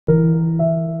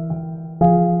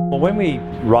When we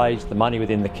raised the money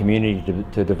within the community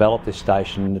to develop this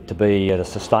station to be a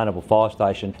sustainable fire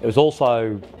station, it was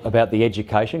also about the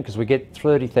education, because we get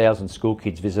 30,000 school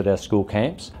kids visit our school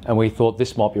camps, and we thought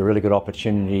this might be a really good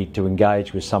opportunity to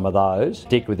engage with some of those,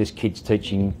 particularly with this Kids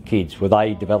Teaching Kids, where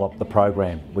they develop the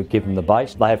program. We give them the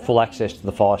base. They have full access to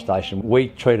the fire station. We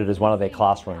treat it as one of their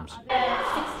classrooms.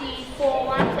 64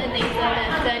 ones and these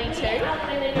are 32.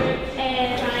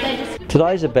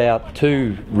 Today's about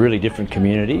two really different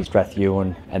communities,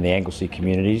 Strathewen and the Anglesey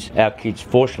communities. Our kids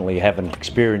fortunately haven't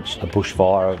experienced a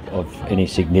bushfire of any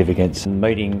significance. And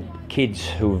meeting kids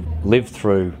who've lived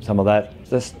through some of that,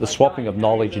 the swapping of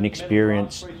knowledge and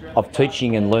experience of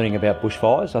teaching and learning about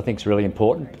bushfires, I think is really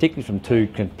important, particularly from two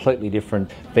completely different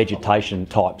vegetation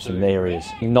types and areas.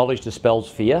 Knowledge dispels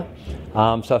fear.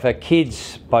 So if our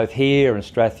kids, both here and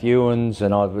Strathewens,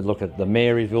 and I would look at the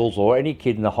Maryvilles or any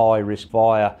kid in the high risk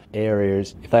fire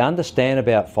areas, if they understand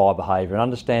about fire behaviour and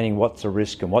understanding what's a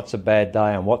risk and what's a bad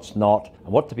day and what's not,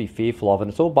 and what to be fearful of,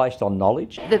 and it's all based on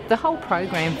knowledge. The whole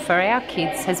program for our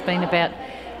kids has been about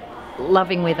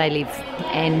loving where they live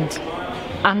and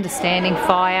understanding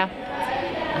fire,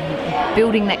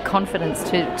 building that confidence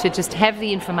to just have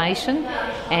the information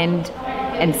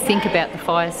and think about the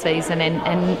fire season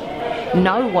and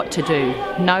know what to do,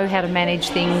 know how to manage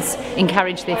things,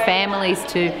 encourage their families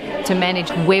to manage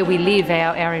where we live,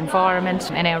 our environment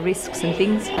and our risks and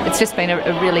things. It's just been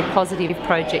a really positive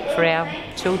project for our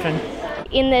children.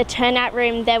 In the turnout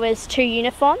room there was 2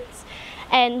 uniforms,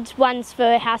 and one's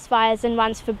for house fires and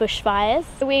one's for bushfires.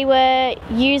 We were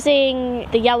using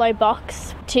the yellow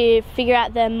box to figure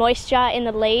out the moisture in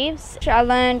the leaves. I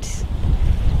learned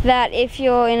that if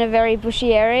you're in a very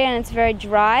bushy area and it's very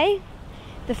dry,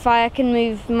 the fire can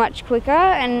move much quicker,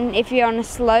 and if you're on a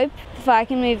slope, the fire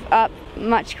can move up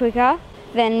much quicker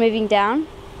than moving down.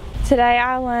 Today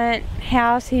I learnt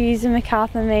how to use a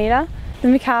MacArthur meter. The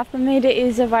MacArthur meter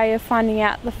is a way of finding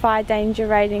out the fire danger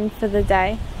rating for the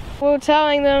day. We were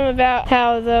telling them about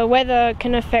how the weather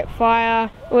can affect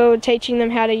fire. We were teaching them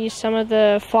how to use some of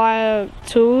the fire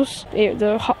tools.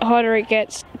 The hotter it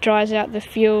gets, dries out the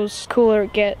fuels, cooler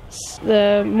it gets,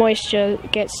 the moisture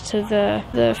gets to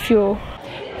the fuel.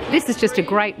 This is just a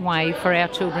great way for our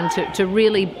children to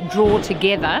really draw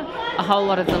together a whole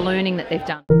lot of the learning that they've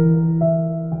done.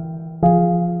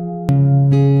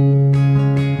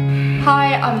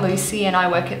 Hi, I'm Lucy and I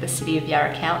work at the City of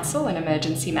Yarra Council in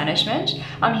Emergency Management.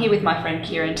 I'm here with my friend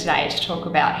Kieran today to talk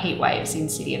about heat waves in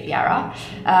City of Yarra.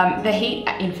 The heat,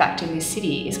 in fact, in this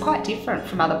city is quite different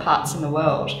from other parts in the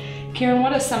world. Kieran,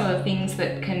 what are some of the things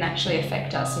that can actually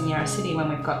affect us in Yarra City when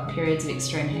we've got periods of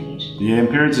extreme heat? Yeah, in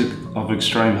periods of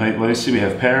extreme heat, Lucy, we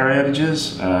have power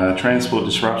outages, transport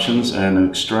disruptions and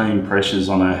extreme pressures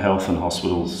on our health and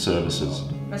hospital services.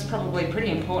 That's probably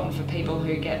pretty important for people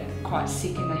who get quite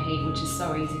sick in the heat, which is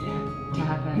so easy to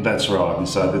happen. That's right, and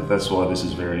so that's why this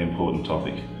is a very important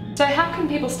topic. So how can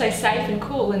people stay safe and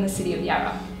cool in the City of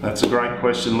Yarra? That's a great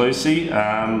question, Lucy.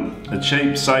 A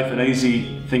cheap, safe and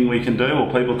easy thing we can do, or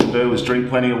people can do, is drink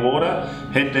plenty of water,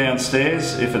 head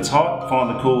downstairs. If it's hot,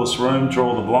 find the coolest room,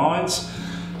 draw the blinds.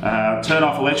 Turn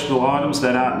off electrical items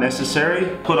that aren't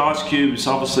necessary. Put ice cubes,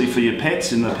 obviously, for your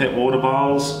pets in the pet water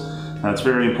bowls. It's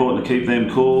very important to keep them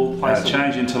cool.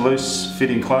 Change into loose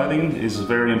fitting clothing is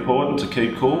very important to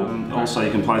keep cool. Also,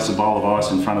 you can place a bowl of ice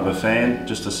in front of a fan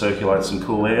just to circulate some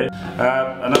cool air.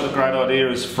 Another great idea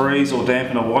is freeze or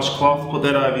dampen a washcloth. Put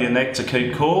that over your neck to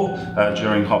keep cool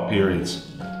during hot periods.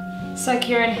 So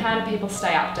Kieran, how do people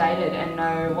stay updated and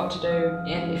know what to do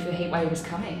and if a heat wave is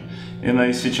coming? In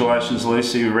these situations,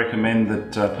 Lucy, we recommend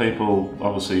that people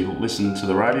obviously listen to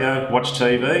the radio, watch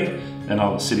TV, and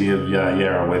the City of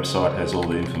Yarra website has all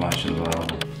the information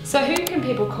available. So who can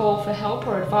people call for help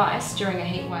or advice during a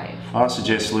heat wave? I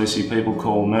suggest, Lucy, people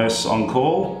call Nurse on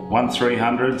Call,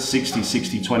 1300 60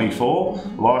 60 24.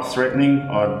 Life threatening,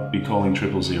 I'd be calling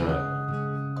 000.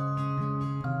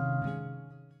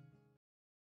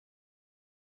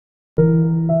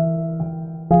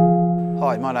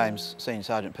 Hi, my name's Senior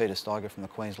Sergeant Peter Steiger from the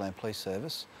Queensland Police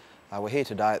Service. We're here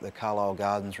today at the Carlisle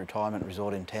Gardens Retirement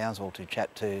Resort in Townsville to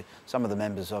chat to some of the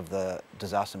members of the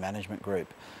Disaster Management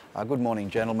Group. Good morning,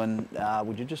 gentlemen.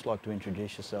 Would you just like to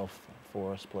introduce yourself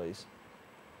for us, please?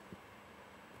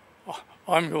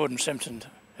 I'm Gordon Simpson,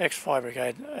 ex-Fire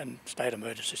Brigade and State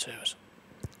Emergency Service.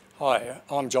 Hi,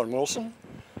 I'm John Wilson.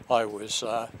 I was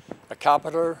a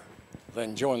carpenter,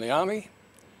 then joined the Army,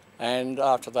 and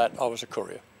after that I was a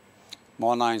courier.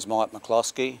 My name's Mike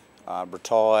McCloskey,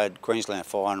 retired Queensland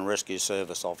Fire and Rescue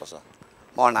Service officer.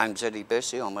 My name's Eddie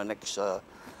Bessie. I'm an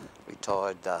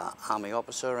ex-retired Army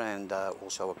officer and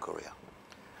also a courier.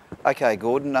 Okay,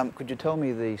 Gordon, could you tell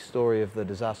me the story of the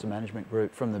disaster management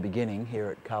group from the beginning here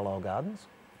at Carlisle Gardens?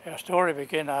 Our story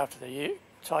began after the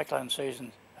cyclone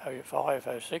season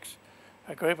 05-06.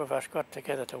 A group of us got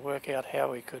together to work out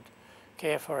how we could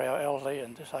care for our elderly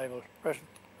and disabled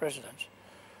residents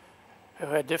who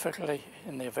had difficulty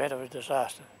in the event of a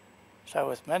disaster. So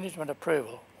with management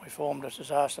approval, we formed a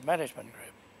disaster management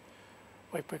group.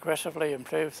 We progressively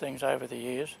improved things over the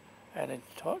years, and in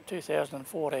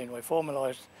 2014 we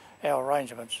formalised our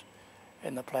arrangements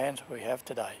in the plans we have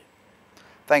today.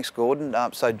 Thanks, Gordon.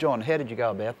 So John, how did you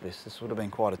go about this? This would have been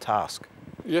quite a task.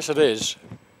 Yes, it is.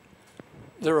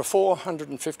 There are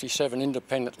 457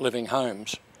 independent living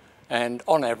homes and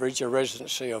on average a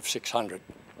residency of 600.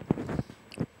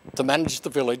 To manage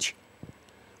the village,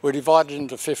 we're divided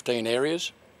into 15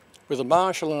 areas with a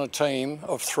marshal and a team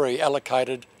of 3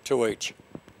 allocated to each.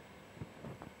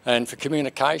 And for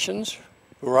communications,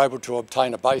 we were able to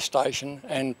obtain a base station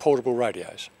and portable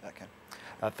radios. Okay.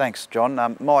 Thanks,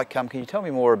 John. Mike, can you tell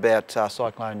me more about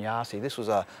Cyclone Yasi? This was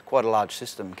quite a large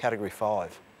system, Category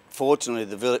 5. Fortunately,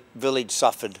 the village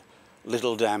suffered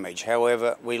little damage.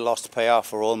 However, we lost power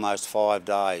for almost 5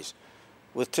 days.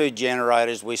 With 2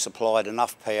 generators, we supplied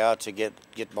enough power to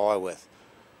get by with.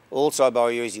 Also,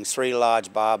 by using 3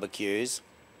 large barbecues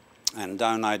and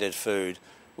donated food,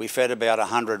 we fed about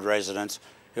 100 residents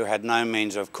who had no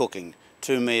means of cooking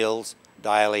 2 meals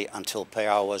daily until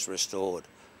power was restored.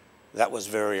 That was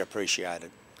very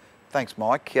appreciated. Thanks,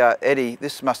 Mike. Eddie,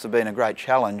 this must have been a great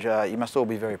challenge. You must all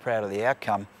be very proud of the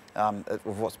outcome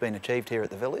of what's been achieved here at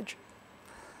the village.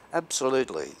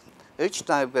 Absolutely. Each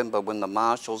November when the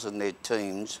marshals and their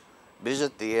teams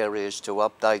visit the areas to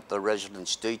update the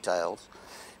residents' details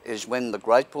is when the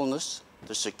gratefulness,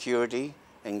 the security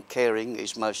and caring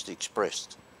is most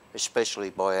expressed, especially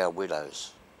by our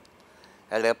widows.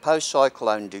 At our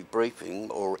post-cyclone debriefing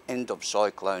or end of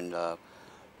cyclone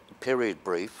period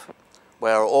brief, we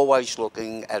are always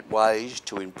looking at ways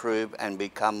to improve and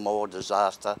become more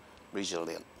disaster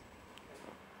resilient.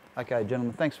 Okay,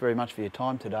 gentlemen, thanks very much for your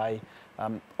time today.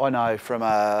 I know from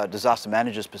a disaster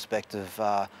manager's perspective,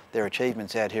 their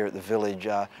achievements out here at the village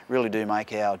really do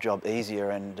make our job easier,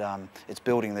 and it's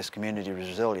building this community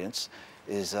resilience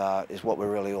is what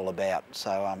we're really all about. So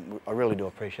I really do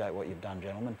appreciate what you've done,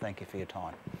 gentlemen. Thank you for your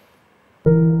time.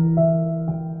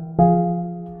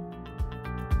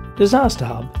 Disaster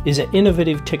Hub is an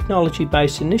innovative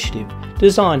technology-based initiative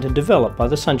designed and developed by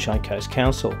the Sunshine Coast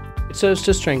Council. It serves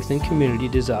to strengthen community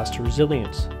disaster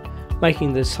resilience,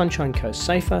 making the Sunshine Coast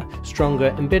safer, stronger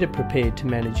and better prepared to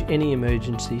manage any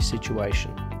emergency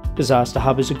situation. Disaster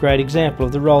Hub is a great example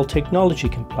of the role technology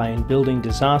can play in building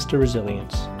disaster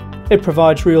resilience. It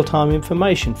provides real-time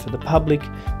information for the public,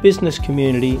 business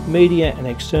community, media and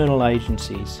external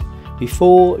agencies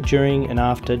before, during and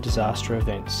after disaster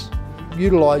events.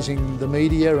 Utilising the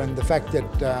media and the fact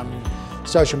that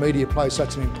social media plays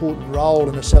such an important role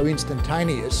and is so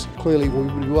instantaneous, clearly we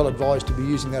would be well advised to be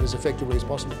using that as effectively as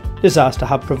possible. Disaster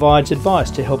Hub provides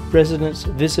advice to help residents,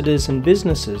 visitors and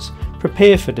businesses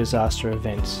prepare for disaster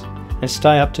events and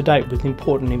stay up to date with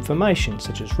important information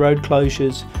such as road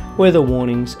closures, weather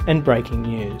warnings and breaking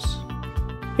news.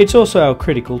 It's also a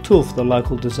critical tool for the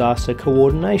local Disaster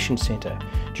Coordination Centre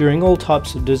during all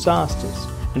types of disasters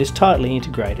and is tightly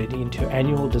integrated into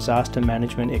annual disaster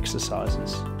management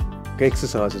exercises.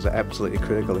 Exercises are absolutely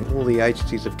critical. All the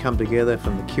agencies have come together,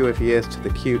 from the QFES to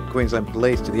the Queensland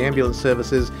Police to the ambulance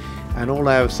services and all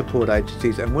our support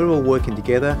agencies, and we're all working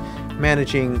together,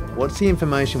 managing what's the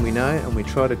information we know, and we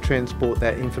try to transport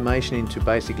that information into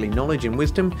basically knowledge and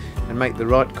wisdom and make the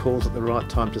right calls at the right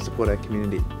time to support our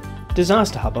community.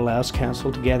 Disaster Hub allows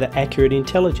Council to gather accurate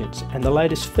intelligence and the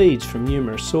latest feeds from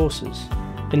numerous sources,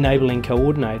 enabling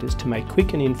coordinators to make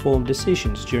quick and informed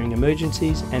decisions during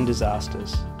emergencies and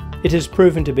disasters. It has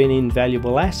proven to be an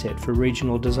invaluable asset for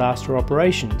regional disaster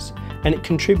operations, and it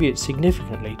contributes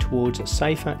significantly towards a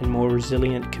safer and more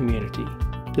resilient community.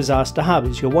 Disaster Hub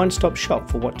is your one-stop shop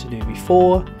for what to do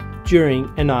before,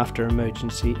 during and after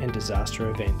emergency and disaster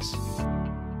events.